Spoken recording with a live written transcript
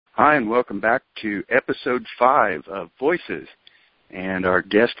Hi, and welcome back to episode 5 of Voices. And our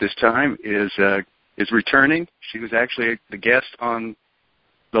guest this time is returning. She was actually the guest on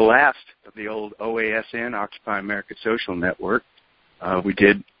the last of the old OASN, Occupy America Social Network. We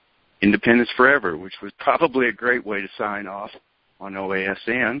did Independence Forever, which was probably a great way to sign off on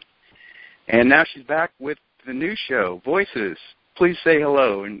OASN. And now she's back with the new show, Voices. Please say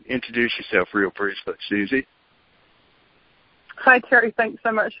hello and introduce yourself real briefly, Susie. Hi, Terry. Thanks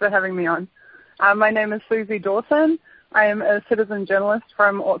so much for having me on. My name is Susie Dawson. I am a citizen journalist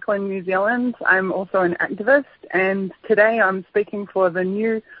from Auckland, New Zealand. I'm also an activist, and today I'm speaking for the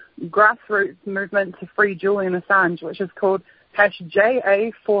new grassroots movement to free Julian Assange, which is called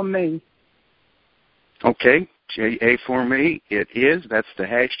 #JA4Me. Okay, JA4Me, it is. That's the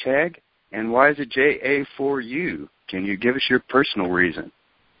hashtag. And why is it JA4U? Can you give us your personal reason?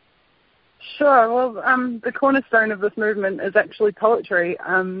 Sure. Well, the cornerstone of this movement is actually poetry,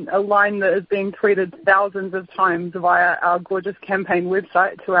 a line that is being tweeted thousands of times via our gorgeous campaign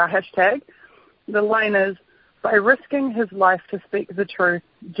website to our hashtag. The line is, "By risking his life to speak the truth,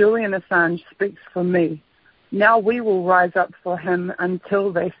 Julian Assange speaks for me. Now we will rise up for him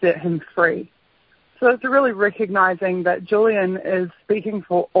until they set him free." So it's really recognizing that Julian is speaking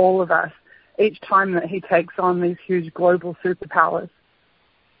for all of us each time that he takes on these huge global superpowers.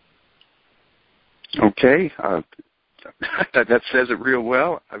 Okay, that says it real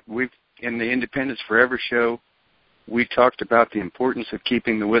well. In the Independence Forever show, we talked about the importance of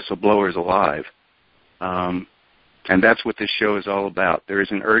keeping the whistleblowers alive. And that's what this show is all about. There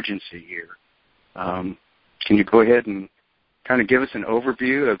is an urgency here. Can you go ahead and kind of give us an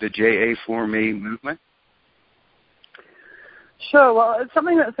overview of the JA4Me movement? Sure. Well, it's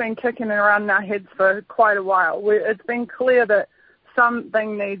something that's been kicking around in our heads for quite a while. It's been clear that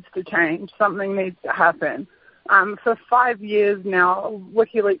something needs to change, something needs to happen. For 5 years now,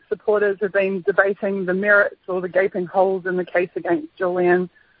 WikiLeaks supporters have been debating the merits or the gaping holes in the case against Julian.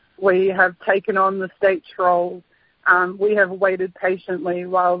 We have taken on the state trolls. We have waited patiently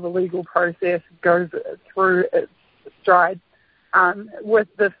while the legal process goes through its stride. With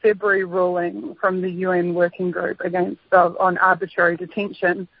the February ruling from the UN Working Group on arbitrary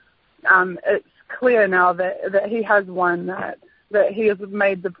detention, it's clear now that he has won that he has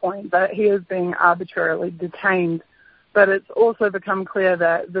made the point that he is being arbitrarily detained. But it's also become clear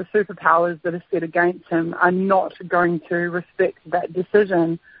that the superpowers that are set against him are not going to respect that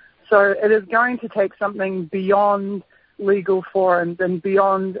decision. So it is going to take something beyond legal forums and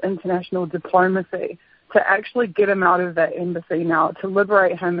beyond international diplomacy to actually get him out of that embassy now, to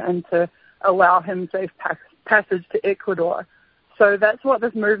liberate him and to allow him safe passage to Ecuador. So that's what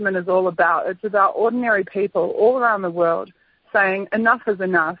this movement is all about. It's about ordinary people all around the world saying enough is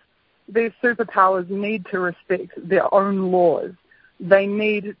enough. These superpowers need to respect their own laws. They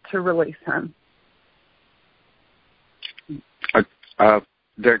need to release him. I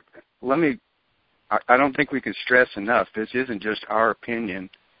don't think we can stress enough, this isn't just our opinion.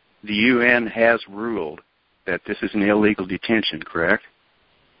 The UN has ruled that this is an illegal detention, correct?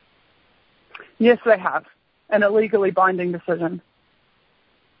 Yes, they have. An illegally binding decision.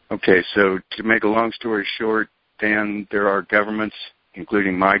 Okay, so to make a long story short, then there are governments,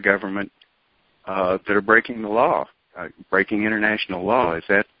 including my government, that are breaking the law, breaking international law. Is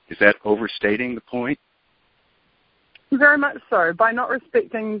that overstating the point? Very much so. By not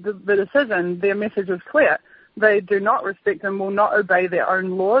respecting the decision, their message is clear. They do not respect and will not obey their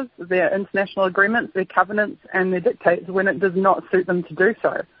own laws, their international agreements, their covenants, and their dictates when it does not suit them to do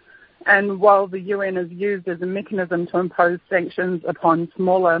so. And while the UN is used as a mechanism to impose sanctions upon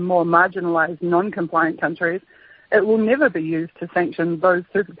smaller, more marginalized, non-compliant countries, it will never be used to sanction those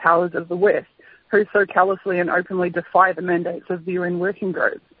superpowers of the West who so callously and openly defy the mandates of the UN Working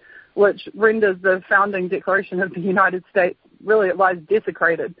Group, which renders the founding declaration of the United States, really it lies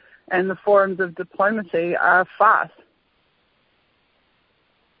desecrated, and the forums of diplomacy are farce.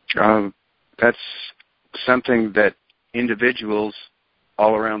 That's something that individuals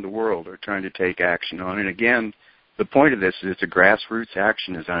all around the world are trying to take action on. And again, the point of this is it's a grassroots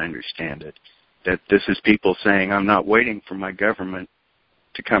action, as I understand it, that this is people saying, I'm not waiting for my government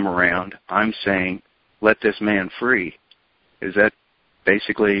to come around. I'm saying, let this man free. Is that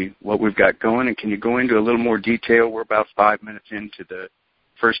basically what we've got going? And can you go into a little more detail? We're about 5 minutes into the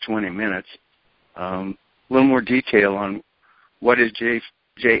first 20 minutes. A little more detail on what is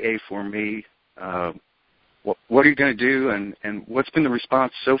JA4Me, what are you going to do, and what's been the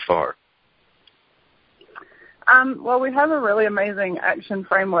response so far? Well, we have a really amazing action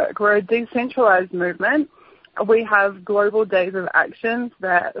framework. We're a decentralized movement. We have global days of action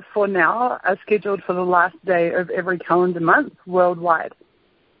that, for now, are scheduled for the last day of every calendar month worldwide.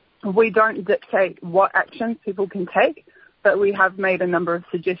 We don't dictate what actions people can take, but we have made a number of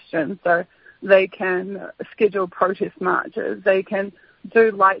suggestions. So they can schedule protest marches, they can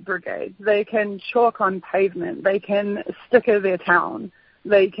do light brigades, they can chalk on pavement, they can sticker their town,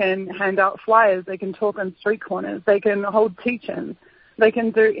 they can hand out flyers, they can talk on street corners, they can hold teach-ins. They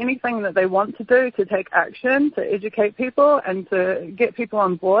can do anything that they want to do to take action, to educate people, and to get people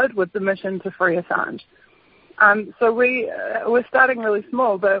on board with the mission to free Assange. So we're starting really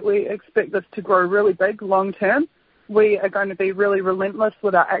small, but we expect this to grow really big long term. We are going to be really relentless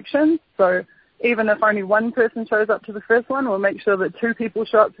with our actions. So even if only one person shows up to the first one, we'll make sure that 2 people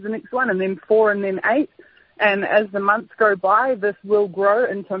show up to the next one, and then 4, and then 8. And as the months go by, this will grow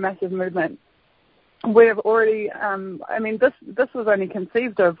into a massive movement. We have already, this was only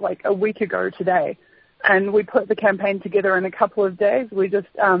conceived of like a week ago today, and we put the campaign together in a couple of days. We just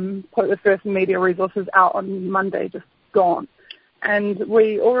put the first media resources out on Monday, just gone. And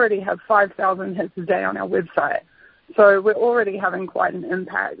we already have 5,000 hits a day on our website. So we're already having quite an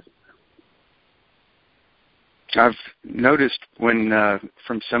impact. I've noticed when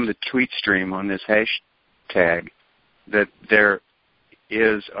from some of the tweet stream on this hashtag that there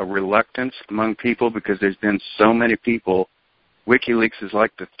is a reluctance among people because there's been so many people. WikiLeaks is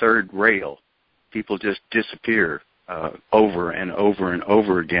like the third rail. People just disappear over and over and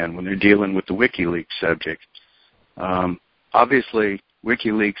over again when they're dealing with the WikiLeaks subject. Obviously,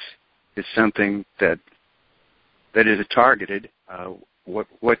 WikiLeaks is something that is targeted.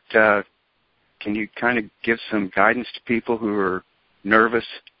 What can you kind of give some guidance to people who are nervous,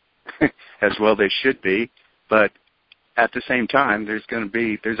 as well they should be, but at the same time, there's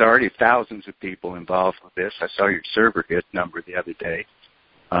already thousands of people involved with this. I saw your server hit number the other day.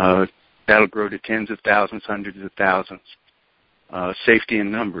 That'll grow to tens of thousands, hundreds of thousands. Safety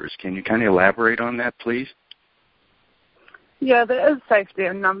in numbers. Can you kind of elaborate on that, please? Yeah, there is safety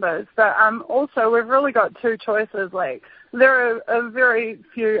in numbers, but also we've really got 2 choices. Like, there are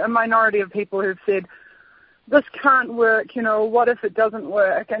a minority of people who've said, this can't work, what if it doesn't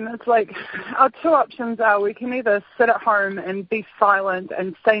work? And it's like, our 2 options are we can either sit at home and be silent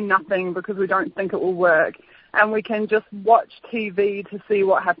and say nothing because we don't think it will work, and we can just watch TV to see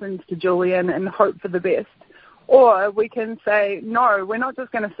what happens to Julian and hope for the best. Or we can say, no, we're not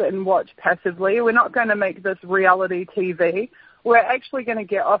just going to sit and watch passively. We're not going to make this reality TV. We're actually going to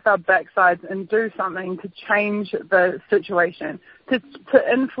get off our backsides and do something to change the situation, to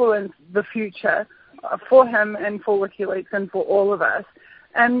influence the future for him and for WikiLeaks and for all of us.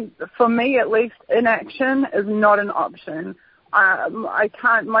 And for me, at least, inaction is not an option.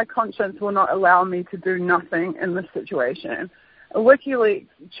 My conscience will not allow me to do nothing in this situation. WikiLeaks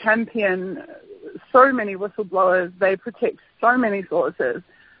champion so many whistleblowers. They protect so many sources.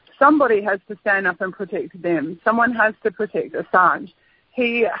 Somebody has to stand up and protect them. Someone has to protect Assange.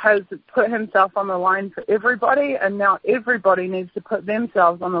 He has put himself on the line for everybody, and now everybody needs to put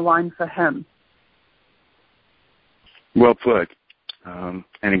themselves on the line for him. Well put. And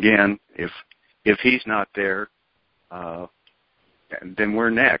again, if he's not there, then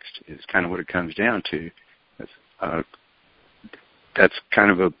we're next, is kind of what it comes down to. That's kind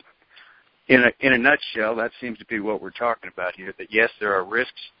of in a nutshell, that seems to be what we're talking about here, that yes, there are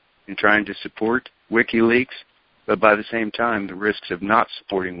risks in trying to support WikiLeaks, but by the same time, the risks of not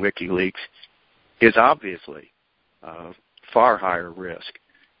supporting WikiLeaks is obviously far higher risk.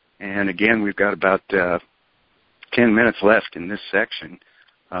 And again, we've got about 10 minutes left in this section.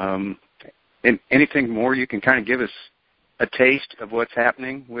 And anything more you can kind of give us a taste of what's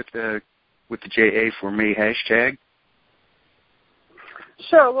happening with the JA4Me hashtag?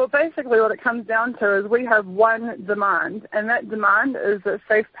 Sure. Well, basically what it comes down to is we have one demand, and that demand is that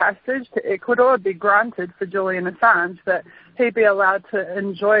safe passage to Ecuador be granted for Julian Assange, that he be allowed to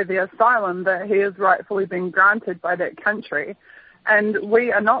enjoy the asylum that he has rightfully been granted by that country. And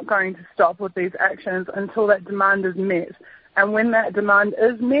we are not going to stop with these actions until that demand is met. And when that demand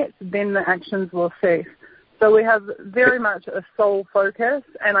is met, then the actions will cease. So we have very much a sole focus,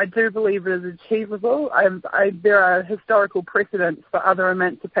 and I do believe it is achievable. There are historical precedents for other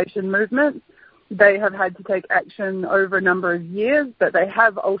emancipation movements. They have had to take action over a number of years, but they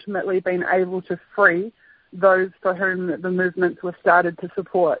have ultimately been able to free those for whom the movements were started to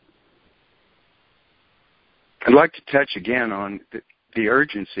support. I'd like to touch again on the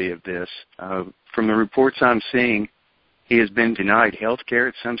urgency of this. From the reports I'm seeing, he has been denied health care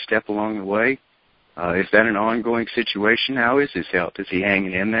at some step along the way. Is that an ongoing situation? How is his health? Is he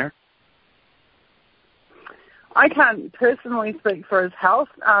hanging in there? I can't personally speak for his health.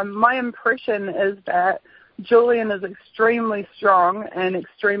 My impression is that Julian is extremely strong and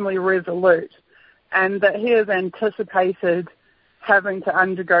extremely resolute, and that he has anticipated having to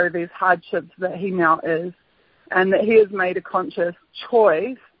undergo these hardships that he now is, and that he has made a conscious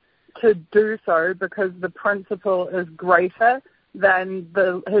choice to do so because the principle is greater than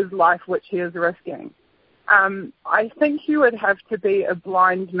his life which he is risking. I think you would have to be a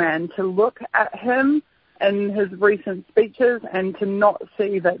blind man to look at him in his recent speeches and to not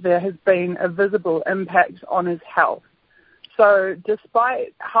see that there has been a visible impact on his health. So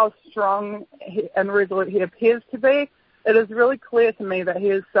despite how strong and resolute he appears to be, it is really clear to me that he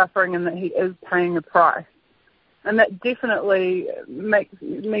is suffering and that he is paying a price. And that definitely makes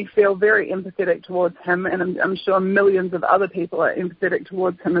me feel very empathetic towards him, and I'm sure millions of other people are empathetic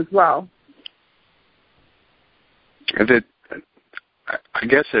towards him as well. I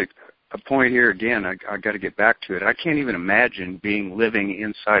guess a point here again, I got to get back to it. I can't even imagine living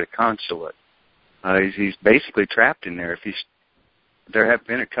inside a consulate. He's basically trapped in there. There have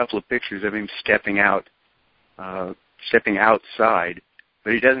been a couple of pictures of him stepping outside,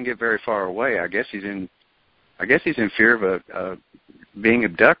 but he doesn't get very far away. I guess he's in fear of being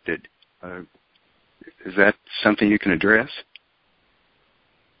abducted. Is that something you can address?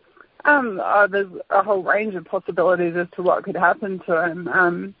 There's a whole range of possibilities as to what could happen to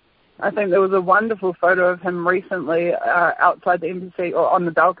him. I think there was a wonderful photo of him recently outside the embassy or on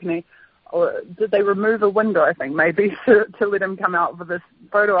the balcony. Or did they remove a window, I think, maybe, to let him come out for this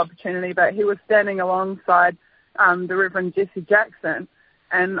photo opportunity? But he was standing alongside the Reverend Jesse Jackson.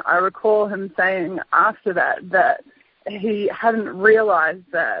 And I recall him saying after that he hadn't realized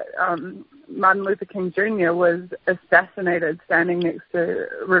that Martin Luther King Jr. was assassinated standing next to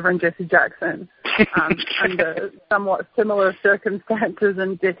Reverend Jesse Jackson under somewhat similar circumstances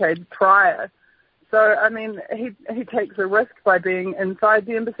in decades prior. So, I mean, he takes a risk by being inside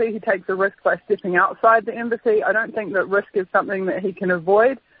the embassy. He takes a risk by stepping outside the embassy. I don't think that risk is something that he can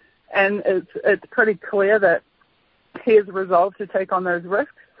avoid. And it's pretty clear that he is resolved to take on those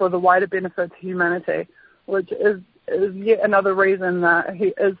risks for the wider benefit to humanity, which is yet another reason that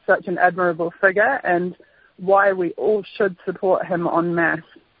he is such an admirable figure and why we all should support him en masse.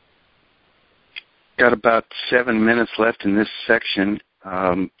 Got about 7 minutes left in this section.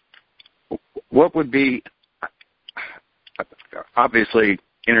 What would be, obviously,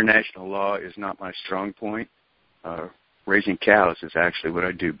 international law is not my strong point. Raising cows is actually what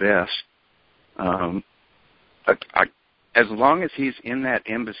I do best. As long as he's in that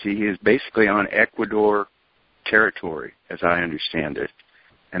embassy, he is basically on Ecuador territory, as I understand it.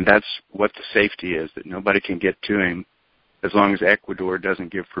 And that's what the safety is, that nobody can get to him as long as Ecuador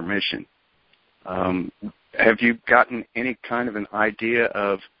doesn't give permission. Have you gotten any kind of an idea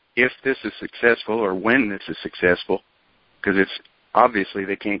of if this is successful or when this is successful? Because it's obviously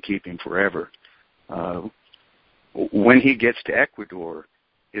they can't keep him forever. When he gets to Ecuador,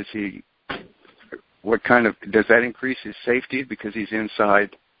 does that increase his safety because he's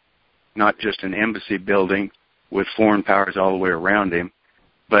inside not just an embassy building with foreign powers all the way around him,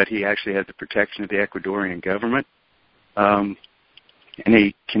 but he actually has the protection of the Ecuadorian government? Can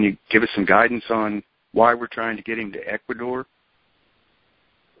you give us some guidance on why we're trying to get him to Ecuador?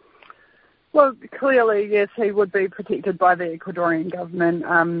 Well, clearly, yes, he would be protected by the Ecuadorian government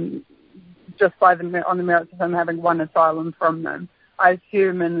just on the merits of him having won asylum from them. I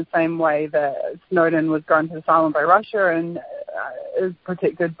assume in the same way that Snowden was granted asylum by Russia and is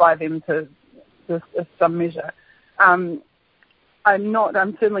protected by them to some measure. I'm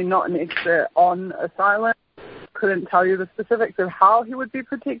certainly not an expert on asylum. Couldn't tell you the specifics of how he would be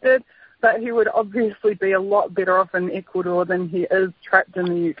protected, but he would obviously be a lot better off in Ecuador than he is trapped in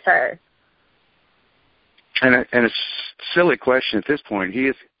the UK. And a silly question at this point. He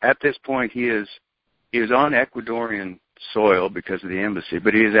is on Ecuadorian soil because of the embassy,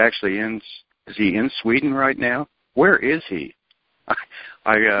 but he is actually is he in Sweden right now? Where is he?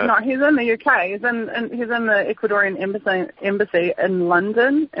 No, he's in the UK. He's in the Ecuadorian embassy in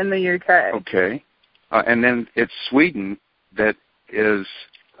London in the UK. Okay. And then it's Sweden that is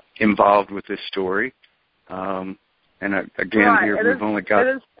involved with this story. And again, right. Here we've only got...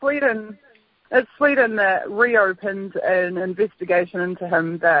 It is Sweden. It's Sweden that reopened an investigation into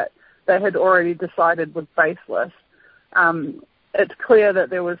him that they had already decided was baseless. It's clear that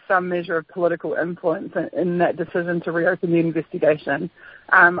there was some measure of political influence in that decision to reopen the investigation.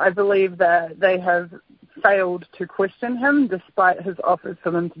 I believe that they have failed to question him despite his offers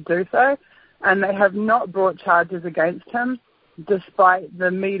for them to do so, and they have not brought charges against him despite the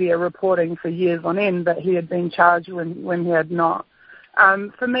media reporting for years on end that he had been charged when he had not.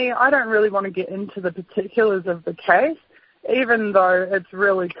 For me, I don't really want to get into the particulars of the case, even though it's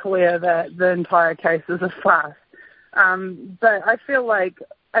really clear that the entire case is a farce. But I feel like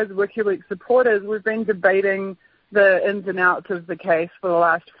as WikiLeaks supporters, we've been debating the ins and outs of the case for the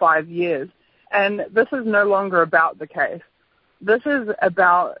last 5 years. And this is no longer about the case. This is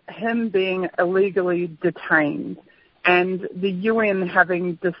about him being illegally detained and the UN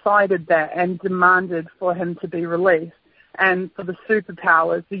having decided that and demanded for him to be released. And for the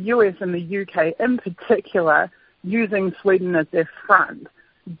superpowers, the US and the UK in particular, using Sweden as their front,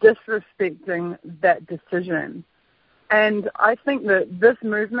 disrespecting that decision. And I think that this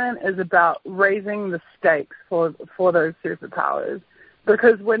movement is about raising the stakes for those superpowers,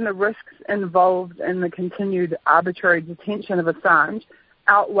 because when the risks involved in the continued arbitrary detention of Assange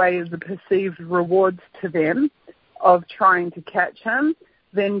outweigh the perceived rewards to them of trying to catch him,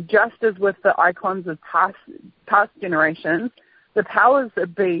 then just as with the icons of past generations, the powers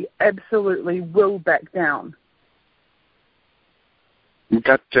that be absolutely will back down. We've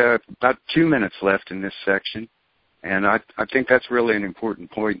got about 2 minutes left in this section, and I think that's really an important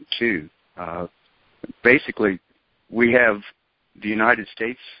point, too. Basically, we have the United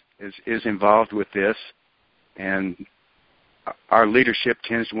States is involved with this, and our leadership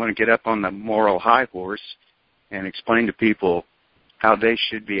tends to want to get up on the moral high horse and explain to people how they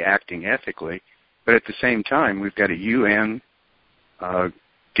should be acting ethically. But at the same time, we've got a UN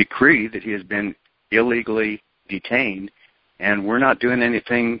decree that he has been illegally detained, and we're not doing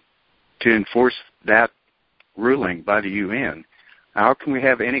anything to enforce that ruling by the UN. How can we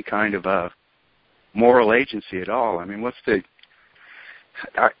have any kind of a moral agency at all? I mean,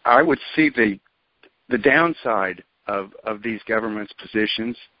 I would see the downside of these governments'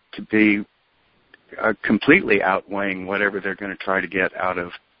 positions to be completely outweighing whatever they're going to try to get out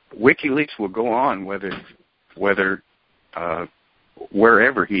of. WikiLeaks will go on whether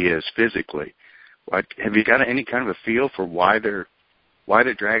wherever he is physically. Have you got any kind of a feel for why they're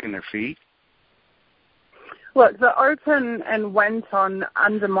dragging their feet? Look, the open and wanton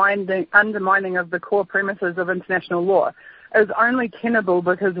undermining of the core premises of international law is only tenable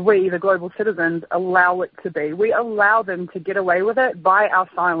because we, the global citizens, allow it to be. We allow them to get away with it by our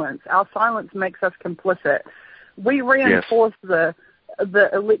silence. Our silence makes us complicit. We reinforce the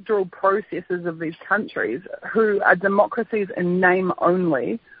electoral processes of these countries, who are democracies in name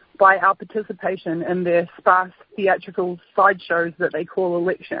only, by our participation in their sparse theatrical sideshows that they call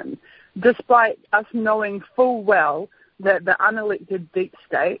elections, despite us knowing full well that the unelected deep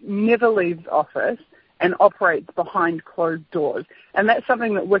state never leaves office and operates behind closed doors. And that's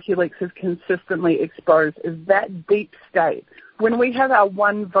something that WikiLeaks has consistently exposed, is that deep state. When we have our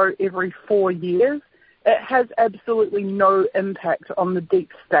one vote every 4 years, it has absolutely no impact on the deep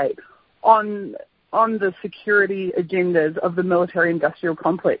state, on the security agendas of the military-industrial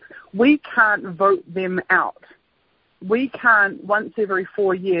complex. We can't vote them out. We can't, once every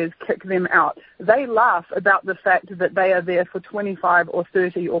 4 years, kick them out. They laugh about the fact that they are there for 25 or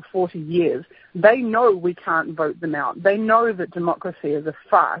 30 or 40 years. They know we can't vote them out. They know that democracy is a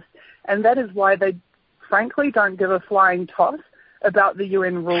farce, and that is why they, frankly, don't give a flying toss about the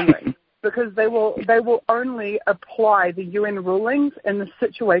UN ruling, because they will only apply the UN rulings in the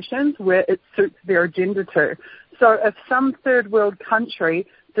situations where it suits their agenda to. So if some third world country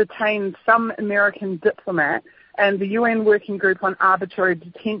detains some American diplomat, and the UN Working Group on Arbitrary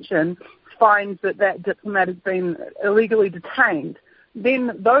Detention finds that that diplomat has been illegally detained,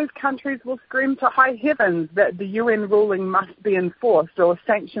 then those countries will scream to high heavens that the UN ruling must be enforced or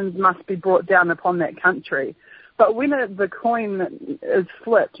sanctions must be brought down upon that country. But when the coin is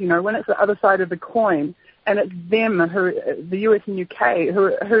flipped, when it's the other side of the coin, and it's them, the US and UK,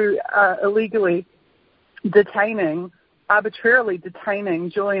 who are illegally arbitrarily detaining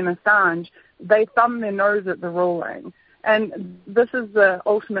Julian Assange, they thumb their nose at the ruling. And this is the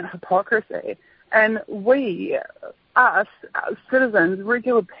ultimate hypocrisy. And we, us, citizens,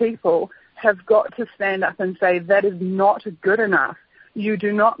 regular people, have got to stand up and say that is not good enough. You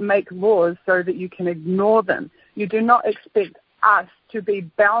do not make laws so that you can ignore them. You do not expect us to be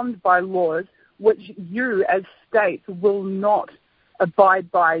bound by laws which you as states will not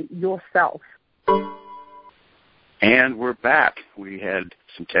abide by yourself. And we're back. We had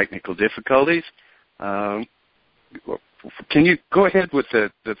some technical difficulties. Can you go ahead with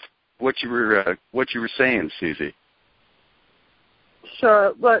what you were saying, Susie?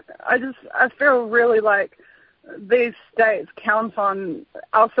 Sure. Look, I feel really like these states count on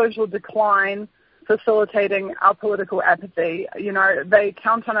our social decline facilitating our political apathy. They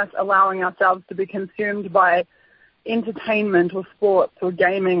count on us allowing ourselves to be consumed by entertainment or sports or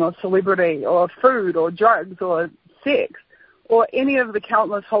gaming or celebrity or food or drugs or sex or any of the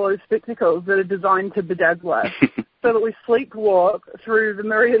countless hollow spectacles that are designed to bedazzle us so that we sleepwalk through the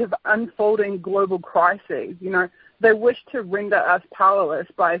myriad of unfolding global crises. They wish to render us powerless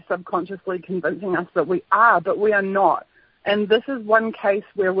by subconsciously convincing us that we are, but we are not. And this is one case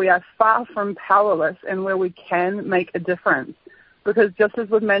where we are far from powerless and where we can make a difference. Because just as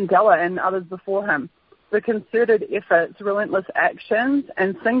with Mandela and others before him, the concerted efforts, relentless actions,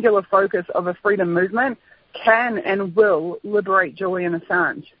 and singular focus of a freedom movement can and will liberate Julian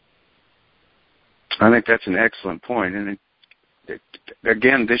Assange. I think that's an excellent point. And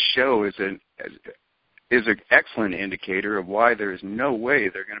again, this show is an excellent indicator of why there is no way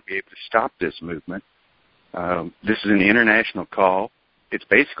they're going to be able to stop this movement. This is an international call. It's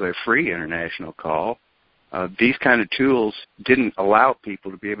basically a free international call. These kind of tools didn't allow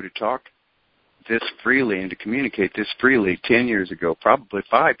people to be able to talk this freely and to communicate this freely 10 years ago, probably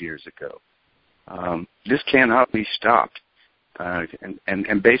 5 years ago. This cannot be stopped.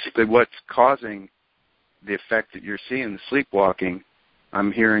 And basically what's causing the effect that you're seeing, the sleepwalking,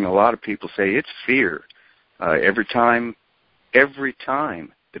 I'm hearing a lot of people say it's fear. Every time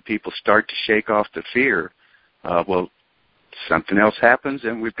the people start to shake off the fear, well, something else happens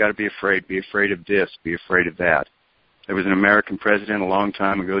and we've got to be afraid of this, be afraid of that. There was an American president a long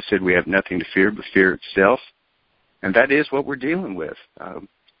time ago who said we have nothing to fear but fear itself. And that is what we're dealing with,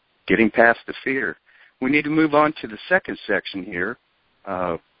 getting past the fear. We need to move on to the second section here,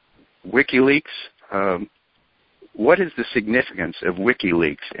 WikiLeaks. What is the significance of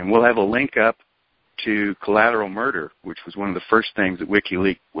WikiLeaks? And we'll have a link up to Collateral Murder, which was one of the first things that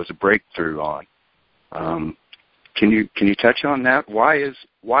WikiLeaks was a breakthrough on. Can you touch on that? Why is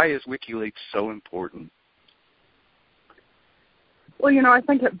WikiLeaks so important? Well, I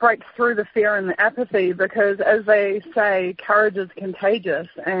think it breaks through the fear and the apathy because, as they say, courage is contagious.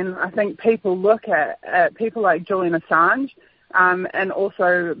 And I think people look at people like Julian Assange and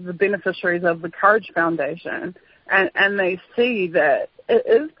also the beneficiaries of the Courage Foundation, and they see that it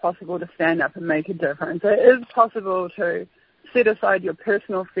is possible to stand up and make a difference. It is possible to set aside your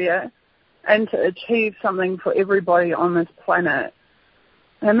personal fear and to achieve something for everybody on this planet.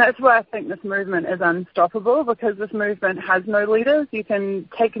 And that's why I think this movement is unstoppable, because this movement has no leaders. You can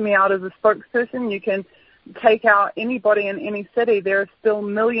take me out as a spokesperson. You can take out anybody in any city. There are still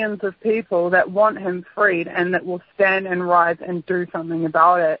millions of people that want him freed and that will stand and rise and do something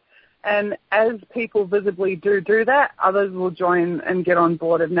about it. And as people visibly do that, others will join and get on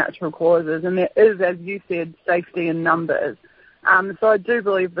board of natural causes. And there is, as you said, safety in numbers. So I do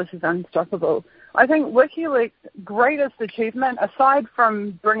believe this is unstoppable. I think WikiLeaks' greatest achievement, aside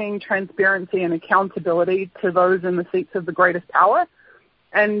from bringing transparency and accountability to those in the seats of the greatest power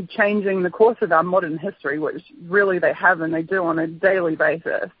and changing the course of our modern history, which really they have and they do on a daily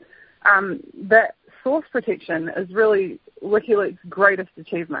basis, that source protection is really WikiLeaks' greatest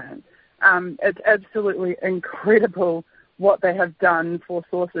achievement. It's absolutely incredible what they have done for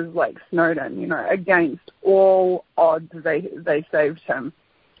sources like Snowden. Against all odds, they saved him.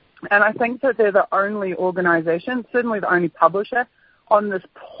 And I think that they're the only organization, certainly the only publisher on this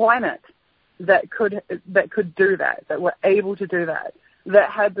planet that could do that were able to do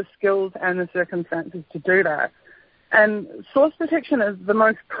that had the skills and the circumstances to do that. And source protection is the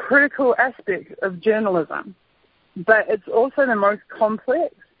most critical aspect of journalism, but it's also the most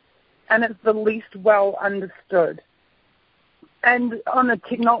complex, and it's the least well understood. And on the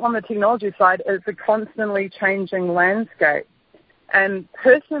technology side, it's a constantly changing landscape. And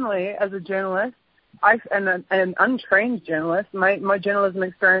personally, as a journalist, an untrained journalist, my journalism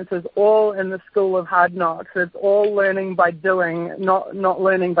experience is all in the school of hard knocks. It's all learning by doing, not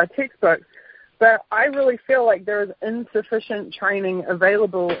learning by textbooks. But I really feel like there is insufficient training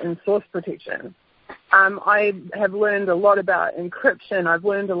available in source protection. I have learned a lot about encryption. I've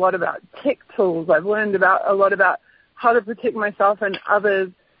learned a lot about tech tools. I've learned a lot about how to protect myself and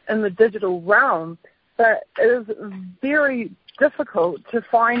others in the digital realm. But it is very difficult to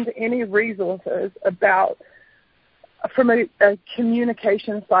find any resources about, from a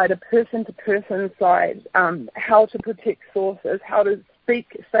communication side, a person-to-person side, how to protect sources, how to speak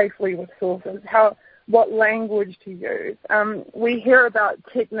safely with sources, what language to use. We hear about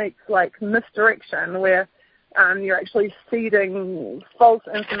techniques like misdirection, where you're actually seeding false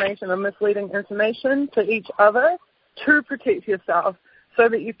information or misleading information to each other to protect yourself so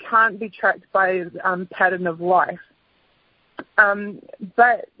that you can't be tracked by a pattern of life.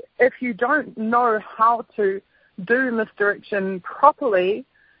 But if you don't know how to do misdirection properly,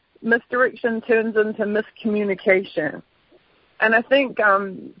 misdirection turns into miscommunication. And I think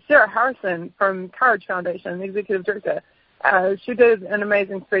Sarah Harrison from Courage Foundation, the executive director, she did an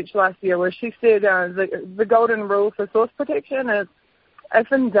amazing speech last year where she said the golden rule for source protection is,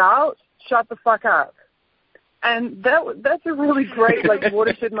 if in doubt, shut the fuck up. And that's a really great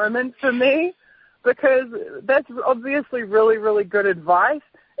watershed moment for me, because that's obviously really, really good advice,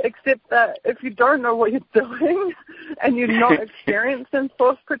 except that if you don't know what you're doing and you're not experienced in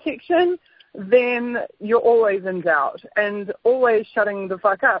source protection, then you're always in doubt. And always shutting the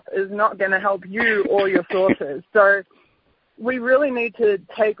fuck up is not going to help you or your sources. So we really need to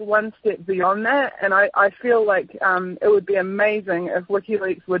take one step beyond that, and I feel like it would be amazing if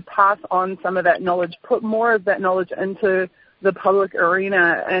WikiLeaks would pass on some of that knowledge, put more of that knowledge into the public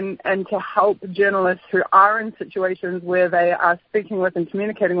arena, and to help journalists who are in situations where they are speaking with and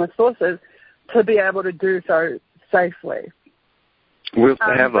communicating with sources to be able to do so safely. We'll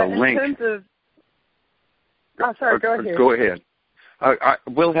have a link. In terms of, go ahead. Go ahead.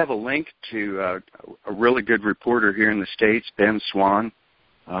 We'll have a link to a really good reporter here in the States, Ben Swan,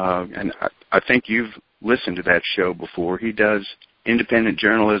 and I think you've listened to that show before. He does Independent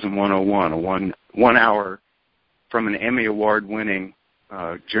Journalism 101, a one hour from an Emmy Award-winning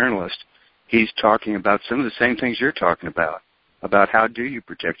journalist. He's talking about some of the same things you're talking about how do you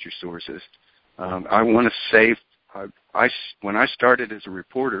protect your sources. I want to say, when I started as a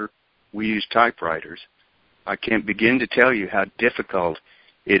reporter, we used typewriters. I can't begin to tell you how difficult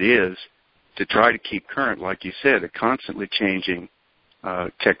it is to try to keep current, like you said, a constantly changing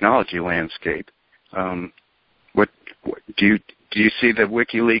technology landscape. What do you see the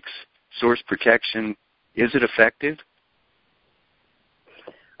WikiLeaks source protection? Is it effective?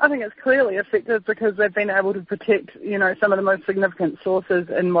 I think it's clearly effective because they've been able to protect, some of the most significant sources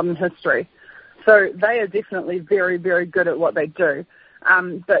in modern history. So they are definitely very, very good at what they do.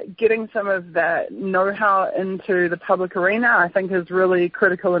 But getting some of that know-how into the public arena, I think, is really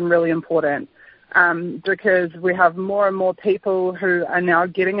critical and really important, because we have more and more people who are now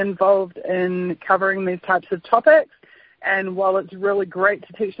getting involved in covering these types of topics. And while it's really great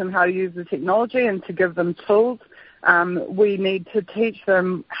to teach them how to use the technology and to give them tools, we need to teach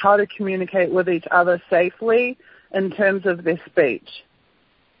them how to communicate with each other safely in terms of their speech.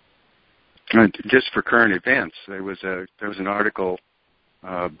 Just for current events, there was an article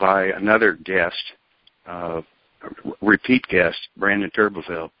by another guest, repeat guest, Brandon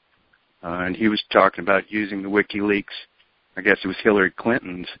Turbeville, and he was talking about using the WikiLeaks. I guess it was Hillary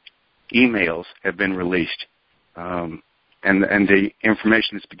Clinton's emails have been released, and the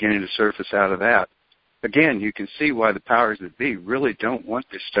information that's beginning to surface out of that. Again, you can see why the powers that be really don't want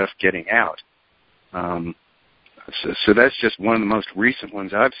this stuff getting out. So that's just one of the most recent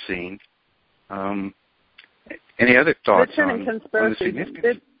ones I've seen. Any other thoughts on the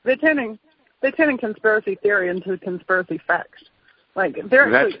significance? They're turning conspiracy theory into conspiracy facts. Like,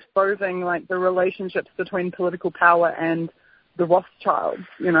 they're actually exposing, the relationships between political power and the Rothschilds,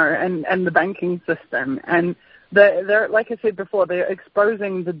 and the banking system. And they're, like I said before, they're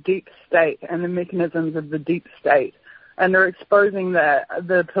exposing the deep state and the mechanisms of the deep state. And they're exposing that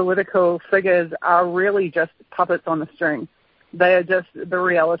the political figures are really just puppets on a string. They are just the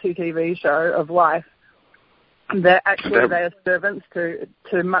reality TV show of life. They are servants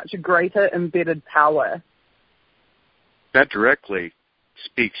to much greater embedded power. That directly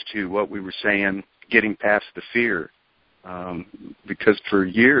speaks to what we were saying, getting past the fear. Because for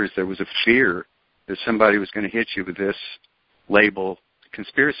years there was a fear that somebody was going to hit you with this label,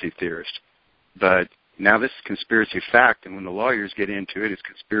 conspiracy theorist. But now this is conspiracy fact, and when the lawyers get into it, it's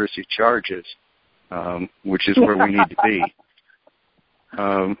conspiracy charges, which is where we need to be.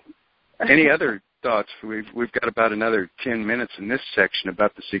 Any other thoughts? We've got about another 10 minutes in this section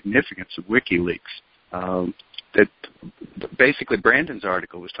about the significance of WikiLeaks. That basically Brandon's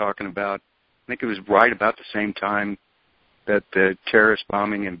article was talking about, I think it was right about the same time that the terrorist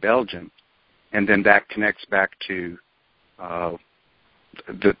bombing in Belgium, and then that connects back to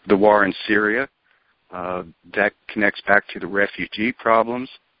the war in Syria. That connects back to the refugee problems.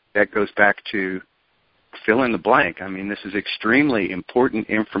 That goes back to fill in the blank. I mean, this is extremely important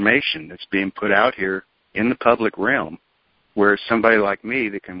information that's being put out here in the public realm, where somebody like me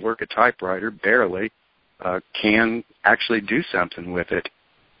that can work a typewriter barely can actually do something with it.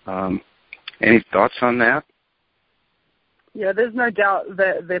 Any thoughts on that? Yeah, there's no doubt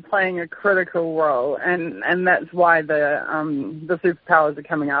that they're playing a critical role, and that's why the superpowers are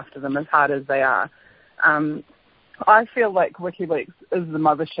coming after them as hard as they are. I feel like WikiLeaks is the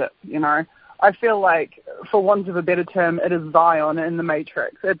mothership, I feel like, for want of a better term, it is Zion in the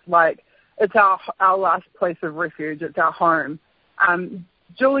Matrix. It's our last place of refuge. It's our home.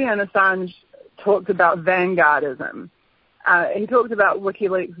 Julian Assange talked about vanguardism. He talked about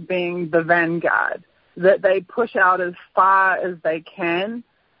WikiLeaks being the vanguard, that they push out as far as they can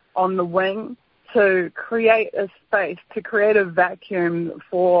on the wing to create a space, to create a vacuum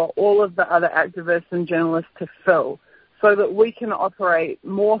for all of the other activists and journalists to fill, so that we can operate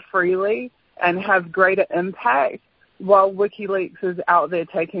more freely and have greater impact, while WikiLeaks is out there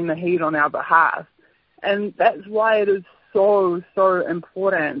taking the heat on our behalf. And that's why it is so, so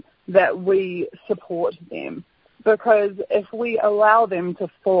important that we support them. Because if we allow them to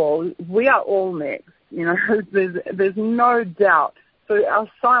fall, we are all next. You know, there's no doubt. So our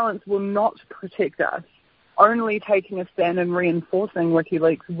silence will not protect us. Only taking a stand and reinforcing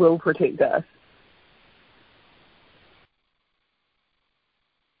WikiLeaks will protect us.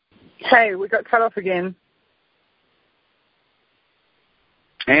 Hey, we got cut off again.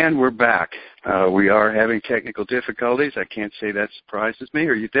 And we're back. We are having technical difficulties. I can't say that surprises me.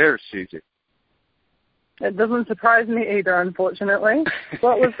 Are you there, Susie? It doesn't surprise me either, unfortunately.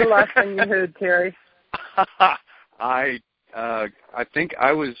 What was the last thing you heard, Terry? I think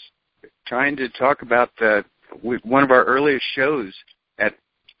I was trying to talk about one of our earliest shows at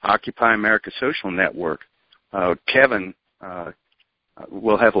Occupy America Social Network. Kevin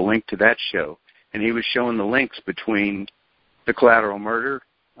will have a link to that show, and he was showing the links between the collateral murder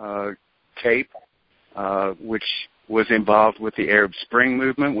tape, which was involved with the Arab Spring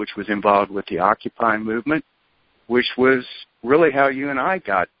movement, which was involved with the Occupy movement, which was really how you and I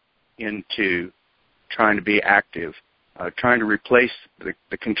got into trying to be active, trying to replace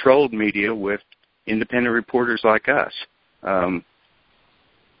the controlled media with independent reporters like us. Can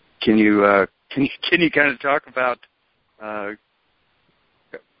you kind of talk about?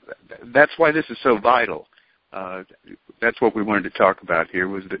 That's why this is so vital. That's what we wanted to talk about here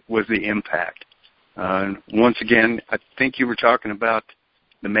was the impact. Once again, I think you were talking about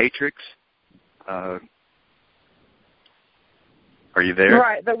the Matrix. Are you there?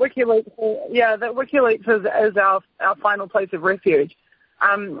 Right. That WikiLeaks is our final place of refuge.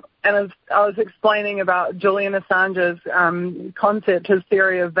 And as I was explaining about Julian Assange's concept, his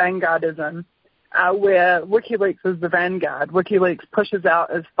theory of vanguardism, where WikiLeaks is the vanguard. WikiLeaks pushes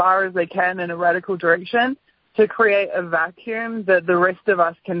out as far as they can in a radical direction to create a vacuum that the rest of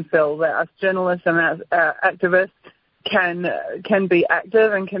us can fill, that us journalists and activists can be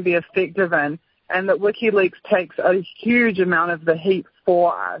active and can be effective in, and that WikiLeaks takes a huge amount of the heat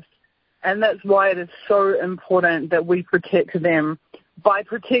for us. And that's why it is so important that we protect them. By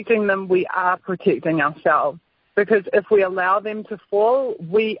protecting them, we are protecting ourselves. Because if we allow them to fall,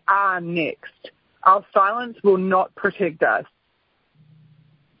 we are next. Our silence will not protect us.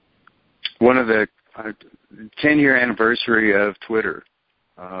 One of the 10-year anniversary of Twitter,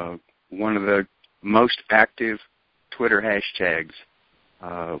 one of the most active Twitter hashtags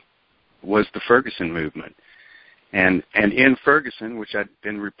was the Ferguson movement. And in Ferguson, which I'd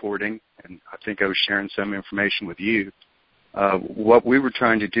been reporting, and I think I was sharing some information with you, what we were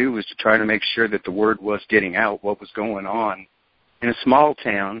trying to do was to try to make sure that the word was getting out, what was going on in a small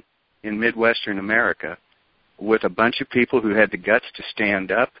town in Midwestern America with a bunch of people who had the guts to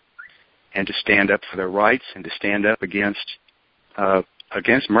stand up and to stand up for their rights and to stand up against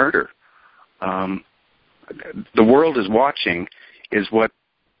murder. The world is watching is what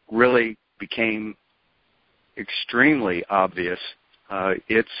really became extremely obvious.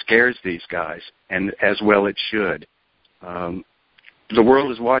 It scares these guys, and as well it should. The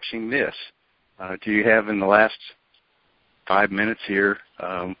world is watching this. Do you have in the last 5 minutes here?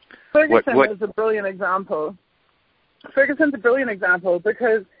 Ferguson is a brilliant example. Ferguson's a brilliant example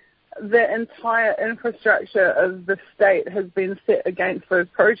because the entire infrastructure of the state has been set against those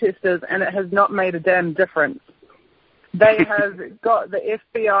protesters, and it has not made a damn difference. They have got the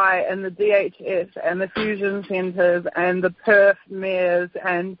FBI and the DHS and the fusion centers and the Perth mayors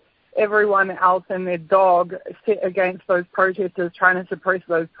and everyone else and their dog set against those protesters, trying to suppress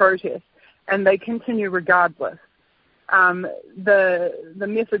those protests, and they continue regardless. The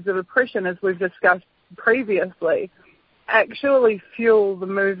methods of oppression, as we've discussed previously, actually fuel the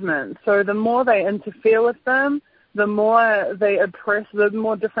movement. So the more they interfere with them, the more they oppress, the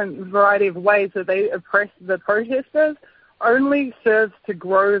more different variety of ways that they oppress the protesters only serves to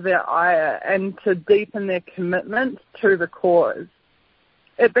grow their ire and to deepen their commitment to the cause.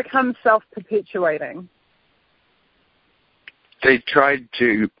 It becomes self-perpetuating. They tried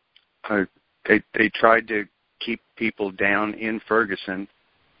to keep people down in Ferguson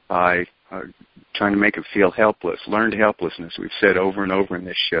by trying to make it feel helpless. Learned helplessness, we've said over and over in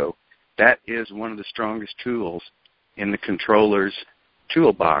this show. That is one of the strongest tools in the controller's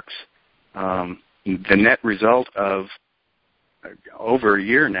toolbox. The net result of over a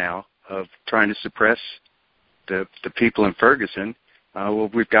year now of trying to suppress the people in Ferguson,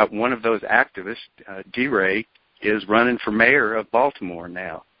 we've got one of those activists, D-Ray, is running for mayor of Baltimore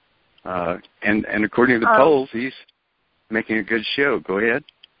now. And according to the polls, he's making a good show. Go ahead.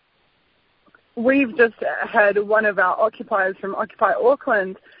 We've just had one of our occupiers from Occupy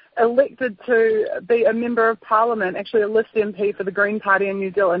Auckland elected to be a member of Parliament, actually a list MP for the Green Party in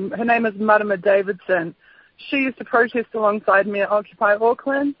New Zealand. Her name is Marama Davidson. She used to protest alongside me at Occupy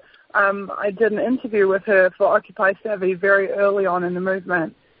Auckland. I did an interview with her for Occupy Savvy very early on in the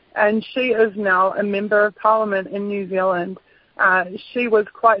movement, and she is now a member of Parliament in New Zealand. She was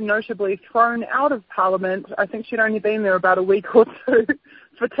quite notably thrown out of Parliament. I think she'd only been there about a week or two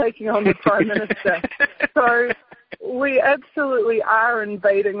for taking on the Prime Minister. So we absolutely are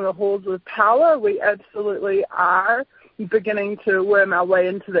invading the halls of power. We absolutely are beginning to worm our way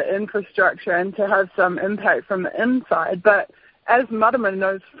into the infrastructure and to have some impact from the inside. But as Marama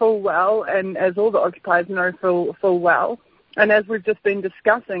knows full well, and as all the occupiers know full well, and as we've just been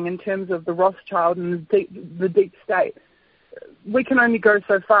discussing in terms of the Rothschild and the deep state, we can only go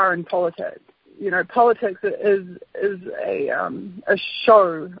so far in politics. You know, politics is a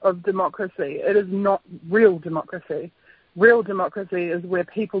show of democracy. It is not real democracy. Real democracy is where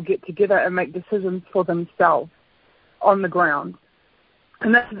people get together and make decisions for themselves on the ground.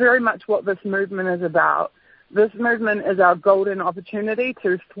 And that's very much what this movement is about. This movement is our golden opportunity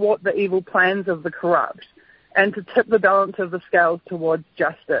to thwart the evil plans of the corrupt and to tip the balance of the scales towards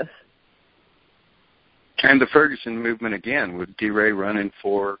justice. And the Ferguson movement, again, with DeRay running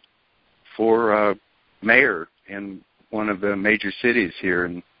for mayor in one of the major cities here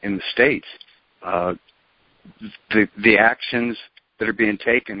in the States. The actions that are being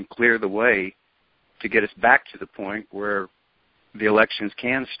taken clear the way to get us back to the point where the elections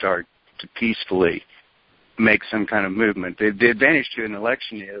can start to peacefully make some kind of movement. The advantage to an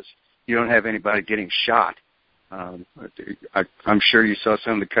election is you don't have anybody getting shot. I'm sure you saw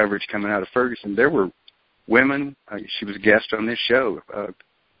some of the coverage coming out of Ferguson. There were women, she was a guest on this show, a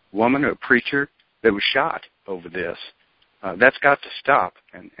woman, a preacher, that was shot over this. That's got to stop,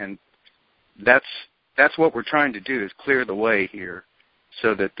 and that's what we're trying to do, is clear the way here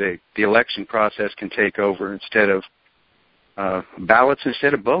so that the election process can take over instead of ballots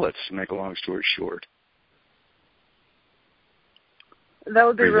instead of bullets, to make a long story short. That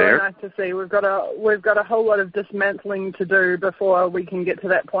would be really nice to see. We've got a whole lot of dismantling to do before we can get to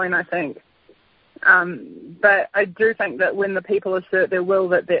that point, I think. But I do think that when the people assert their will,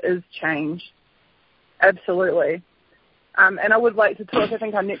 that there is change. Absolutely. And I would like to talk, I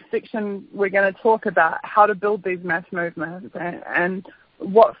think our next section, we're going to talk about how to build these mass movements and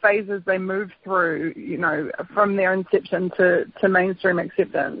what phases they move through, you know, from their inception to mainstream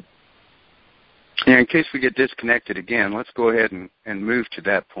acceptance. Yeah, in case we get disconnected again, let's go ahead and move to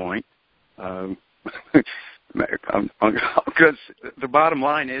that point. Because the bottom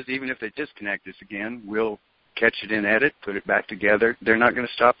line is, even if they disconnect us again, we'll catch it in edit, put it back together. They're not going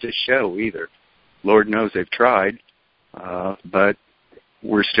to stop this show either. Lord knows they've tried, but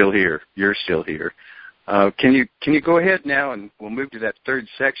we're still here. You're still here. Can you go ahead now, and we'll move to that third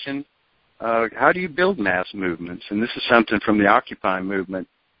section. How do you build mass movements? And this is something from the Occupy movement.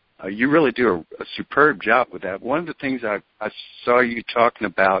 You really do a superb job with that. One of the things I saw you talking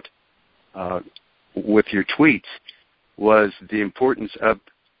about with your tweets was the importance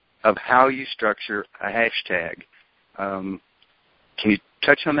of how you structure a hashtag. Can you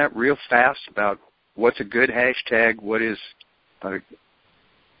touch on that real fast about what's a good hashtag, what is,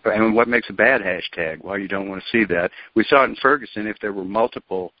 and what makes a bad hashtag, why you don't want to see that? We saw it in Ferguson. If there were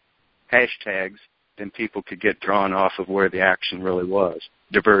multiple hashtags, then people could get drawn off of where the action really was.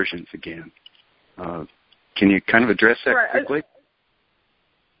 Diversions again. Can you kind of address that quickly?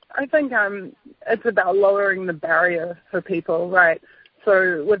 I think it's about lowering the barrier for people, right?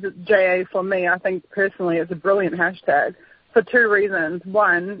 So with JA for me, I think personally it's a brilliant hashtag for two reasons.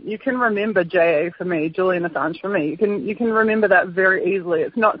 One, you can remember JA for me, Julian Assange for me. You can remember that very easily.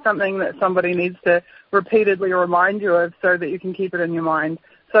 It's not something that somebody needs to repeatedly remind you of so that you can keep it in your mind.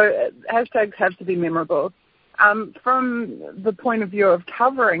 So hashtags have to be memorable. From the point of view of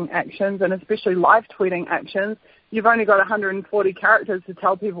covering actions, and especially live tweeting actions, you've only got 140 characters to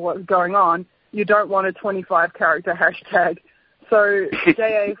tell people what's going on. You don't want a 25-character hashtag. So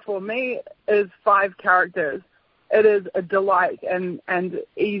JA for me is 5 characters. It is a delight and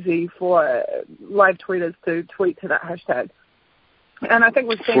easy for live tweeters to tweet to that hashtag. And I think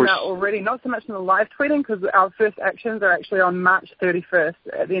we've seen that already, not so much in the live tweeting, because our first actions are actually on March 31st.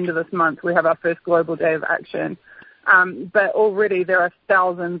 At the end of this month, we have our first global day of action. But already there are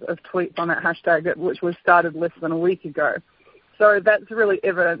thousands of tweets on that hashtag, which was started less than a week ago. So that's really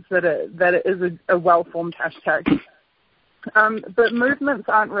evidence that it is a well-formed hashtag. But movements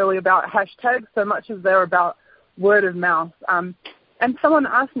aren't really about hashtags so much as they're about word of mouth. And someone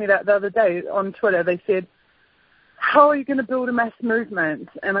asked me that the other day on Twitter. They said, how are you going to build a mass movement?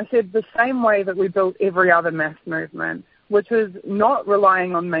 And I said, the same way that we built every other mass movement. which is not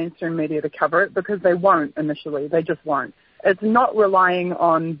relying on mainstream media to cover it, because they won't initially. They just won't. It's not relying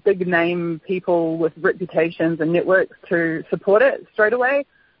on big-name people with reputations and networks to support it straight away,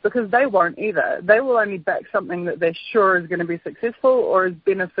 because they won't either. They will only back something that they're sure is going to be successful or is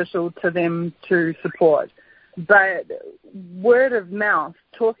beneficial to them to support. But word of mouth,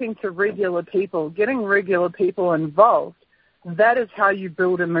 talking to regular people, getting regular people involved, that is how you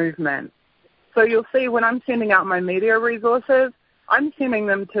build a movement. So you'll see when I'm sending out my media resources, I'm sending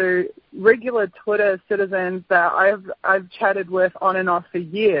them to regular Twitter citizens that I've chatted with on and off for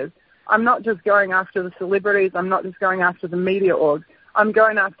years. I'm not just going after the celebrities. I'm not just going after the media orgs. I'm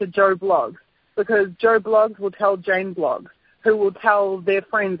going after Joe Blogs, because Joe Blogs will tell Jane Blogs, who will tell their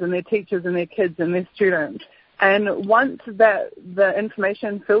friends and their teachers and their kids and their students. And once that the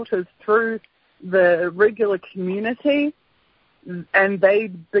information filters through the regular community and they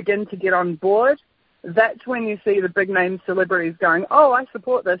begin to get on board, that's when you see the big-name celebrities going, oh, I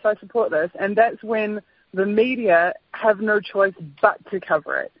support this. And that's when the media have no choice but to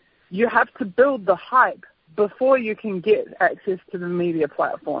cover it. You have to build the hype before you can get access to the media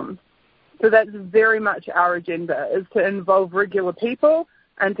platforms. So that's very much our agenda, is to involve regular people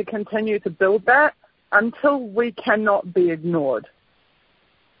and to continue to build that until we cannot be ignored.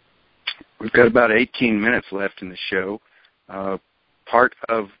 We've got about 18 minutes left in the show. Part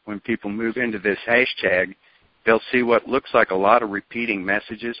of when people move into this hashtag, they'll see what looks like a lot of repeating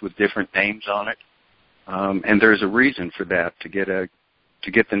messages with different names on it. And there's a reason for that, to get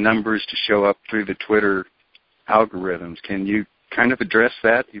the numbers to show up through the Twitter algorithms. Can you kind of address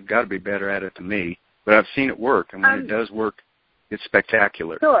that? You've got to be better at it than me, but I've seen it work, and when it does work, it's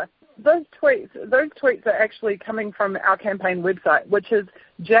spectacular. Sure. Those tweets are actually coming from our campaign website, which is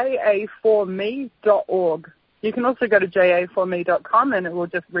ja4me.org. You can also go to ja4me.com, and it will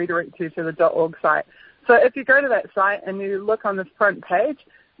just redirect you to the .org site. So if you go to that site and you look on this front page,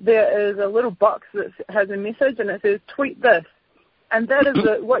 there is a little box that has a message, and it says, tweet this. And that is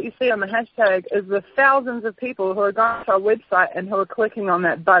what you see on the hashtag is the thousands of people who are going to our website and who are clicking on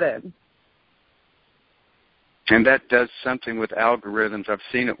that button. And that does something with algorithms. I've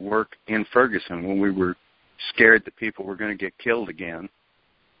seen it work in Ferguson when we were scared that people were going to get killed again,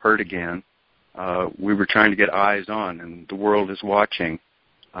 hurt again. We were trying to get eyes on, and the world is watching,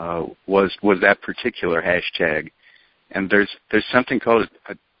 was that particular hashtag. And there's something called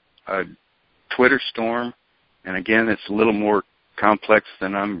a Twitter storm, and again, it's a little more complex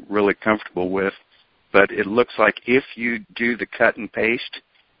than I'm really comfortable with, but it looks like if you do the cut and paste,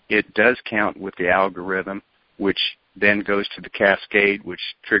 it does count with the algorithm, which then goes to the cascade,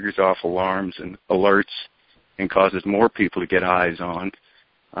 which triggers off alarms and alerts and causes more people to get eyes on.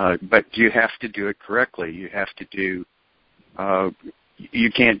 But you have to do it correctly. You have to do,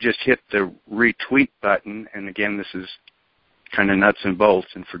 you can't just hit the retweet button, and again, this is kind of nuts and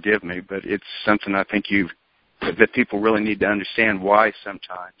bolts, and forgive me, but it's something I think that people really need to understand why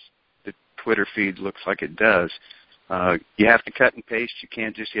sometimes the Twitter feed looks like it does. You have to cut and paste. You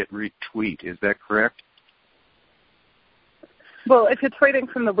can't just hit retweet. Is that correct? Well, if you're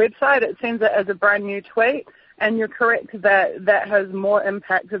tweeting from the website, it sends it as a brand new tweet, and you're correct that that has more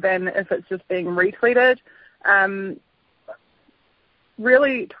impact than if it's just being retweeted.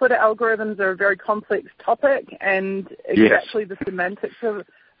 Really, Twitter algorithms are a very complex topic, and exactly the semantics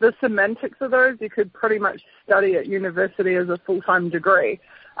of those you could pretty much study at university as a full-time degree.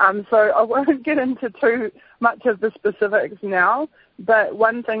 So I won't get into too much of the specifics now, but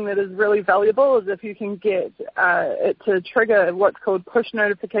one thing that is really valuable is if you can get it to trigger what's called push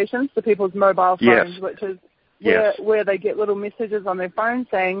notifications to people's mobile phones, which is where they get little messages on their phone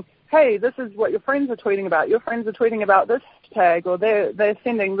saying, hey, this is what your friends are tweeting about. Your friends are tweeting about this tag, or they're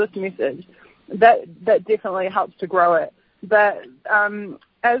sending this message. That definitely helps to grow it. But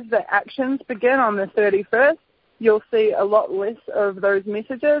as the actions begin on the 31st, you'll see a lot less of those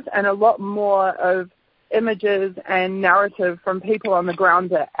messages and a lot more of images and narrative from people on the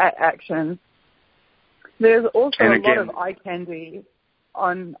ground at action. There's also a lot of eye candy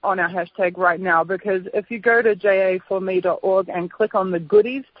on our hashtag right now, because if you go to ja4me.org and click on the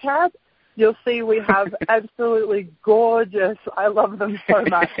goodies tab, you'll see we have absolutely gorgeous, I love them so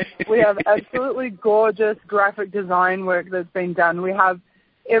much, we have absolutely gorgeous graphic design work that's been done. We have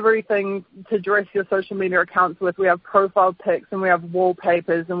everything to dress your social media accounts with. We have profile pics, and we have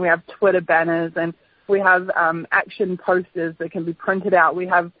wallpapers, and we have Twitter banners, and we have action posters that can be printed out. We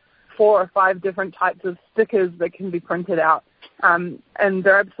have 4 or 5 different types of stickers that can be printed out, and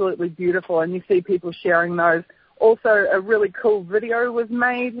they're absolutely beautiful, and you see people sharing those. Also, a really cool video was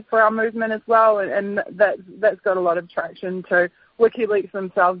made for our movement as well, and that's got a lot of traction too. WikiLeaks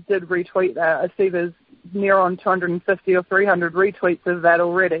themselves did retweet that. I see there's near on 250 or 300 retweets of that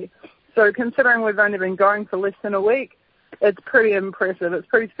already. So considering we've only been going for less than a week, it's pretty impressive. It's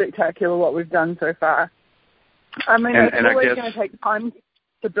pretty spectacular what we've done so far. I mean, it's always going to take time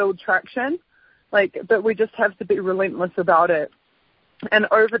to build traction, but we just have to be relentless about it. And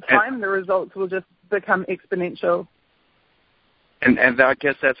over time, the results will just become exponential. And I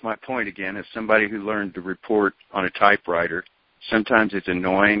guess that's my point again. As somebody who learned to report on a typewriter, sometimes it's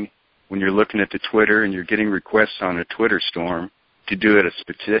annoying when you're looking at the Twitter and you're getting requests on a Twitter storm to do it a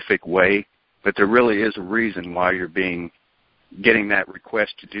specific way, but there really is a reason why you're getting that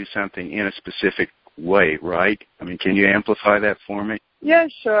request to do something in a specific way, right? I mean, can you amplify that for me? Yeah,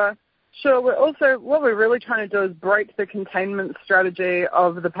 sure. What we're really trying to do is break the containment strategy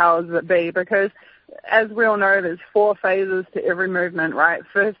of the powers that be, because as we all know, there's 4 phases to every movement, right?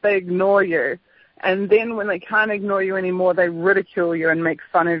 First, they ignore you. And then when they can't ignore you anymore, they ridicule you and make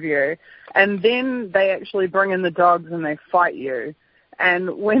fun of you. And then they actually bring in the dogs and they fight you.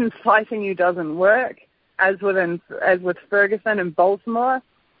 And when fighting you doesn't work, as with Ferguson and Baltimore,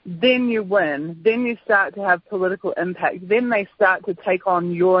 then you win. Then you start to have political impact. Then they start to take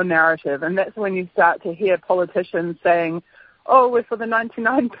on your narrative. And that's when you start to hear politicians saying, oh, we're for the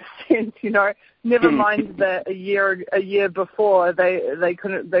 99%, never mind that a year before they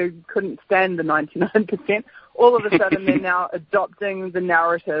couldn't stand the 99%. All of a sudden they're now adopting the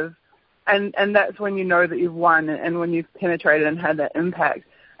narrative, and that's when you know that you've won and when you've penetrated and had that impact.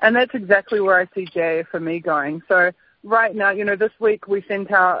 And that's exactly where I see JA for me going. So right now, this week we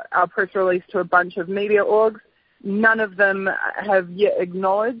sent out our press release to a bunch of media orgs. None of them have yet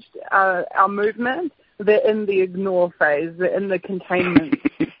acknowledged our movement. They're in the ignore phase. They're in the containment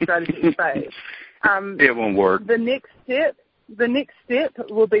strategy phase. It won't work. The next step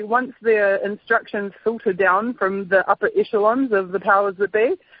will be, once their instructions filter down from the upper echelons of the powers that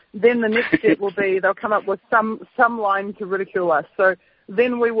be, then the next step will be they'll come up with some line to ridicule us. So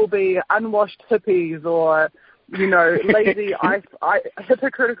then we will be unwashed hippies, or lazy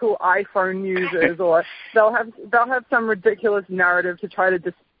hypocritical iPhone users, or they'll have some ridiculous narrative to try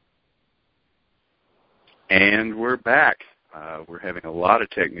to. And we're back. We're having a lot of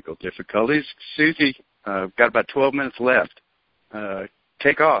technical difficulties. Susie, got about 12 minutes left.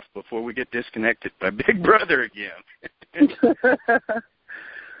 Take off before we get disconnected by Big Brother again.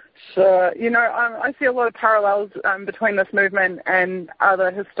 Sure. I see a lot of parallels between this movement and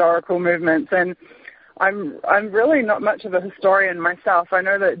other historical movements, and I'm really not much of a historian myself. I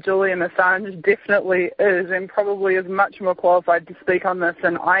know that Julian Assange definitely is, and probably is much more qualified to speak on this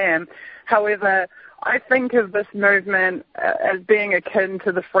than I am. However, I think of this movement as being akin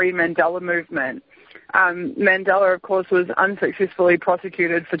to the Free Mandela movement. Mandela, of course, was unsuccessfully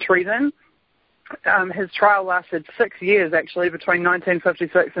prosecuted for treason. His trial lasted 6 years, actually, between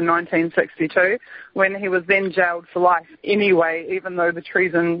 1956 and 1962, when he was then jailed for life anyway, even though the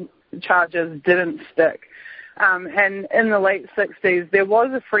treason charges didn't stick. And in the late 60s, there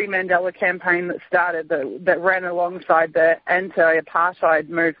was a Free Mandela campaign that started that ran alongside the anti-apartheid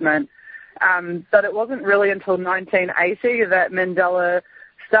movement. But it wasn't really until 1980 that Mandela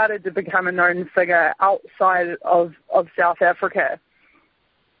started to become a known figure outside of South Africa.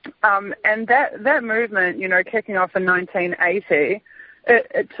 And that movement, kicking off in 1980,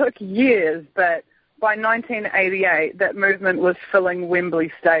 it took years, but by 1988, that movement was filling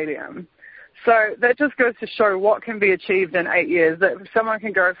Wembley Stadium. So that just goes to show what can be achieved in 8 years, that someone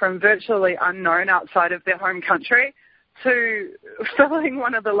can go from virtually unknown outside of their home country to filling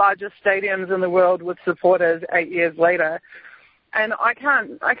one of the largest stadiums in the world with supporters 8 years later. And I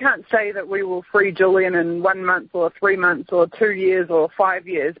can't say that we will free Julian in 1 month or 3 months or 2 years or 5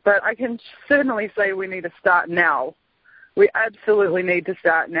 years, but I can certainly say we need to start now. We absolutely need to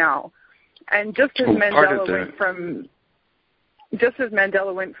start now. And just as Mandela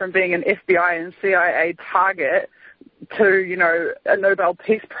went from being an FBI and CIA target to, a Nobel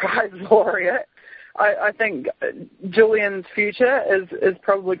Peace Prize laureate, I think Julian's future is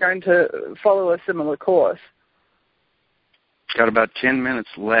probably going to follow a similar course. Got about 10 minutes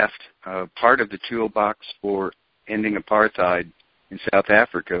left. Part of the toolbox for ending apartheid in South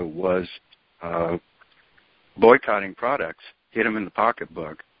Africa was boycotting products, hit them in the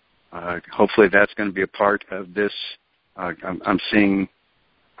pocketbook. Hopefully that's going to be a part of this. I'm seeing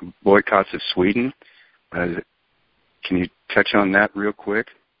boycotts of Sweden. Can you touch on that real quick?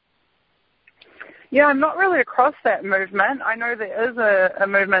 Yeah, I'm not really across that movement. I know there is a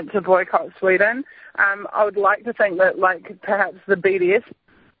movement to boycott Sweden. I would like to think that, like perhaps the BDS,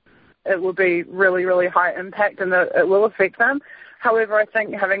 it will be really, really high impact and that it will affect them. However, I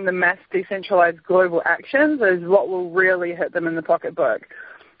think having the mass decentralized global actions is what will really hit them in the pocketbook.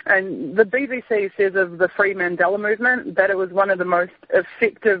 And the BBC says of the Free Mandela movement that it was one of the most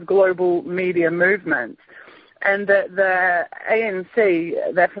effective global media movements, and that the ANC,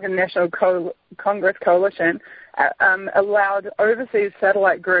 the African National Congress Coalition, allowed overseas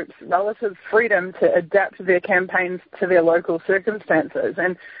satellite groups relative freedom to adapt their campaigns to their local circumstances.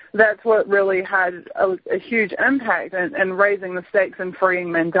 And that's what really had a huge impact in raising the stakes and freeing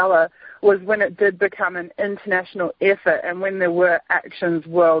Mandela, was when it did become an international effort and when there were actions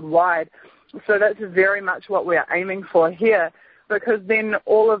worldwide. So that's very much what we're aiming for here, because then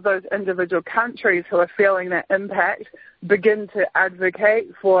all of those individual countries who are feeling that impact begin to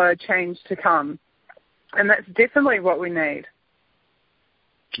advocate for change to come. And that's definitely what we need.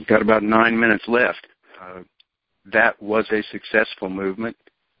 You've got about 9 minutes left. That was a successful movement.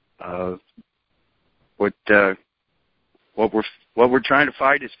 What we're trying to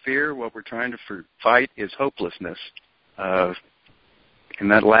fight is fear. What we're trying to fight is hopelessness. In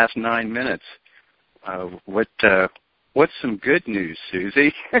that last 9 minutes, what's some good news,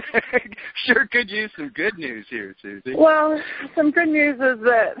 Susie? Sure could use some good news here, Susie. Well, some good news is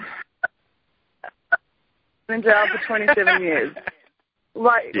that in jail for 27 years,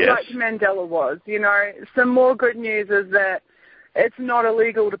 like Mandela was. You know, some more good news is that it's not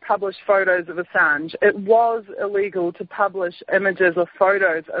illegal to publish photos of Assange. It was illegal to publish images or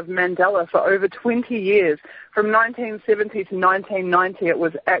photos of Mandela for over 20 years. From 1970 to 1990, it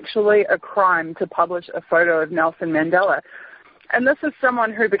was actually a crime to publish a photo of Nelson Mandela. And this is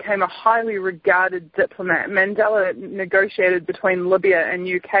someone who became a highly regarded diplomat. Mandela negotiated between Libya and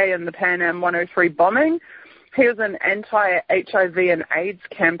UK in the Pan Am 103 bombing. He was an anti-HIV and AIDS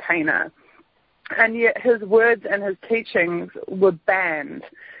campaigner. And yet his words and his teachings were banned.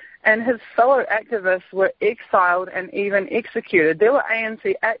 And his fellow activists were exiled and even executed. There were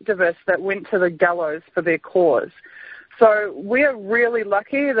ANC activists that went to the gallows for their cause. So we're really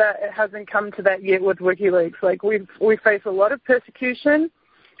lucky that it hasn't come to that yet with WikiLeaks. Like, we face a lot of persecution,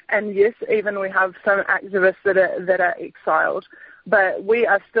 and yes, even we have some activists that are exiled, but we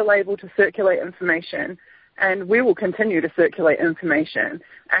are still able to circulate information. And we will continue to circulate information.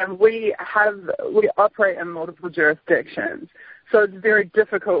 And we operate in multiple jurisdictions. So it's very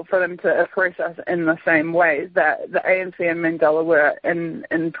difficult for them to oppress us in the same ways that the ANC and Mandela were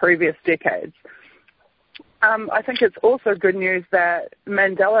in previous decades. I think it's also good news that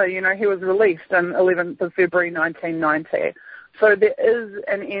Mandela, you know, he was released on 11th of February 1990. So there is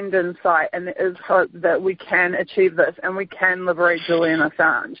an end in sight, and there is hope that we can achieve this and we can liberate Julian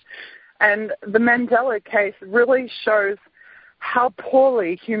Assange. And the Mandela case really shows how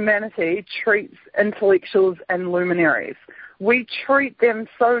poorly humanity treats intellectuals and luminaries. We treat them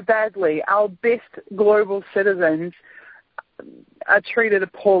so badly. Our best global citizens are treated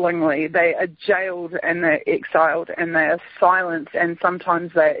appallingly. They are jailed and they're exiled and they are silenced, and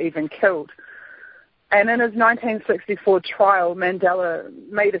sometimes they're even killed. And in his 1964 trial, Mandela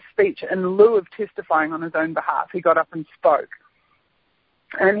made a speech in lieu of testifying on his own behalf. He got up and spoke.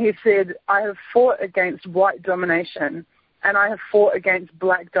 And he said, "I have fought against white domination, and I have fought against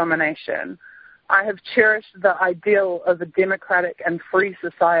black domination. I have cherished the ideal of a democratic and free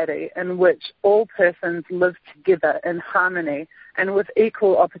society in which all persons live together in harmony and with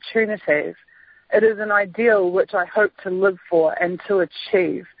equal opportunities. It is an ideal which I hope to live for and to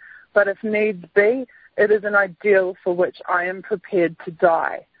achieve. But if needs be, it is an ideal for which I am prepared to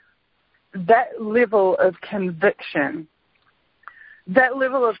die." That level of conviction, that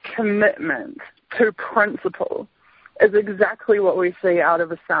level of commitment to principle is exactly what we see out of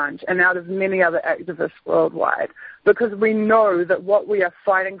Assange and out of many other activists worldwide, because we know that what we are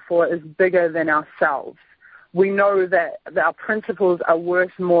fighting for is bigger than ourselves. We know that our principles are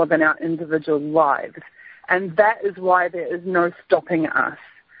worth more than our individual lives, and that is why there is no stopping us.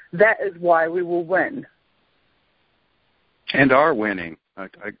 That is why we will win. And are winning.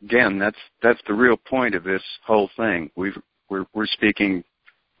 Again, that's the real point of this whole thing. We're speaking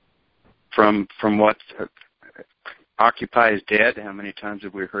from what Occupy is dead. How many times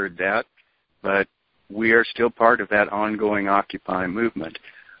have we heard that? But we are still part of that ongoing Occupy movement.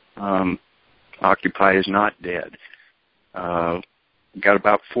 Occupy is not dead. Got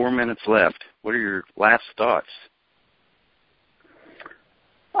about 4 minutes left. What are your last thoughts?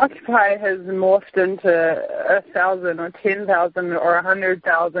 Occupy has morphed into 1,000 or 10,000 or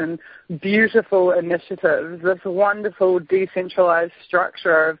 100,000 beautiful initiatives, this wonderful decentralized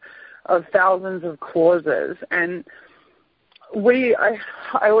structure of thousands of causes. And I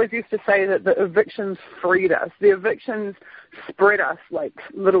always used to say that the evictions freed us. The evictions spread us like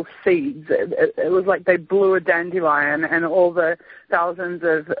little seeds. It was like they blew a dandelion, and all the thousands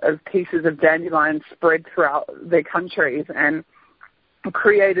of pieces of dandelion spread throughout their countries. And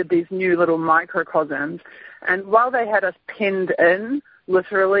created these new little microcosms. And while they had us penned in,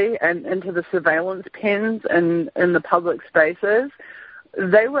 literally, and into the surveillance pens in the public spaces,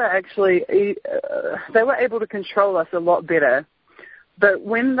 they were actually they were able to control us a lot better. But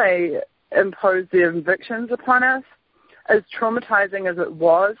when they imposed the evictions upon us, as traumatizing as it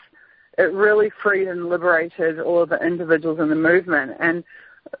was, it really freed and liberated all of the individuals in the movement. And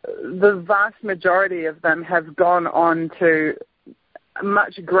the vast majority of them have gone on to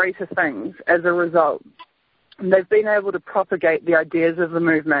much greater things as a result. And they've been able to propagate the ideas of the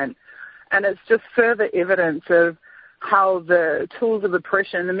movement. And it's just further evidence of how the tools of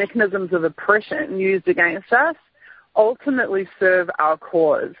oppression, the mechanisms of oppression used against us, ultimately serve our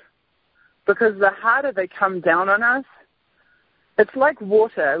cause. Because the harder they come down on us, it's like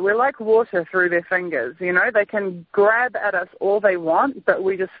water. We're like water through their fingers. You know, they can grab at us all they want, but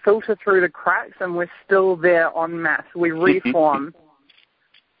we just filter through the cracks and we're still there en masse. We reform.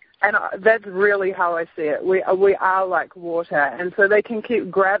 And that's really how I see it. We are like water. And so they can keep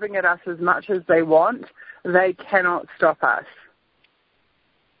grabbing at us as much as they want. They cannot stop us.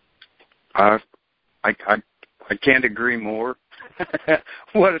 I can't agree more.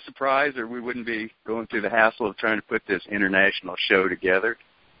 What a surprise, or we wouldn't be going through the hassle of trying to put this international show together.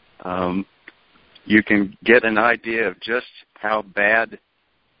 You can get an idea of just how bad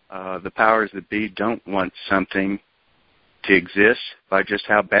the powers that be don't want something to exist by just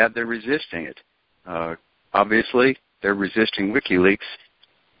how bad they're resisting it. Obviously, they're resisting WikiLeaks.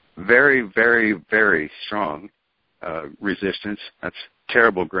 Very, very, very strong resistance. That's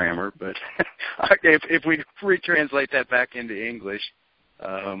terrible grammar, but if we retranslate that back into English,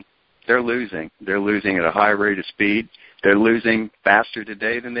 they're losing. They're losing at a high rate of speed. They're losing faster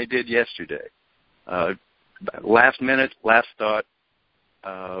today than they did yesterday. Last minute, last thought,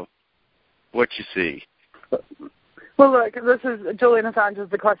 what you see? Well, look, Julian Assange is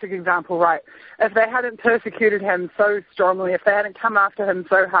the classic example, right? If they hadn't persecuted him so strongly, if they hadn't come after him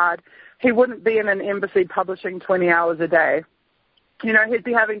so hard, he wouldn't be in an embassy publishing 20 hours a day. You know, he'd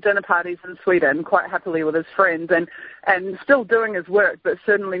be having dinner parties in Sweden quite happily with his friends and still doing his work, but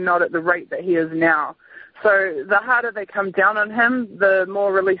certainly not at the rate that he is now. So the harder they come down on him, the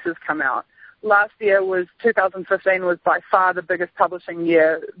more releases come out. Last year 2015 was by far the biggest publishing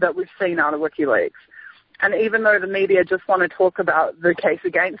year that we've seen out of WikiLeaks. And even though the media just want to talk about the case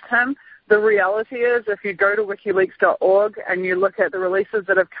against him, the reality is if you go to wikileaks.org and you look at the releases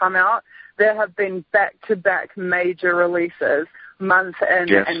that have come out, there have been back-to-back major releases, month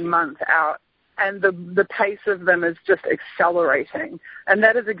in and month out. And the pace of them is just accelerating. And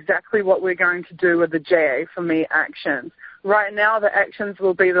that is exactly what we're going to do with the JA for Me actions. Right now, the actions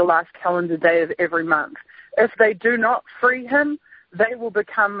will be the last calendar day of every month. If they do not free him, they will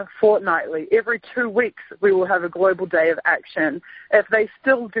become fortnightly. Every 2 weeks, we will have a global day of action. If they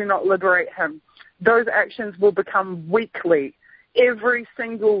still do not liberate him, those actions will become weekly. Every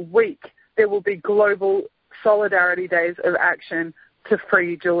single week, there will be global solidarity days of action to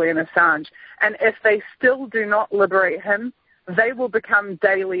free Julian Assange. And if they still do not liberate him, they will become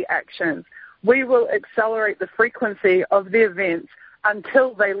daily actions. We will accelerate the frequency of the events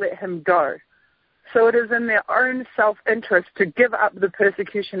until they let him go. So it is in their own self-interest to give up the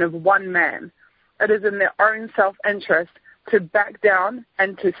persecution of one man. It is in their own self-interest to back down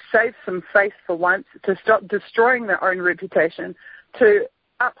and to save some face for once, to stop destroying their own reputation, to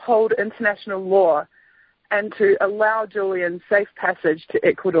uphold international law, and to allow Julian safe passage to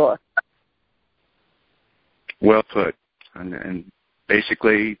Ecuador. Well put. And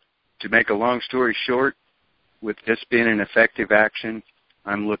basically, to make a long story short, with this being an effective action,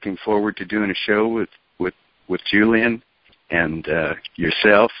 I'm looking forward to doing a show with Julian and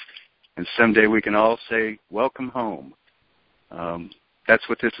yourself, and someday we can all say, welcome home. That's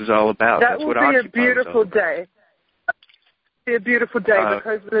what this is all about. That will be a beautiful day. Be a beautiful day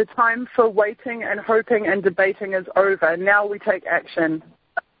because the time for waiting and hoping and debating is over. Now we take action.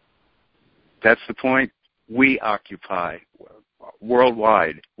 That's the point. We occupy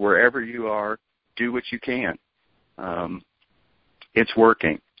worldwide. Wherever you are, do what you can. It's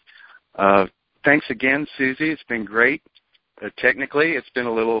working. Thanks again, Susie. It's been great. Technically, it's been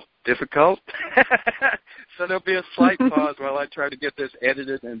a little difficult. So there'll be a slight pause while I try to get this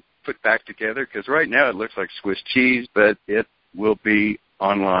edited and put back together, because right now it looks like Swiss cheese, but it will be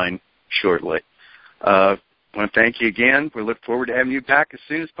online shortly. I want to thank you again. We look forward to having you back as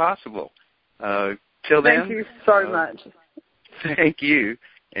soon as possible. Till then. Thank you so much. Thank you.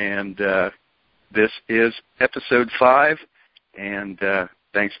 And this is episode 5, and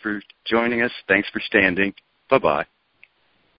thanks for joining us. Thanks for standing. Bye-bye.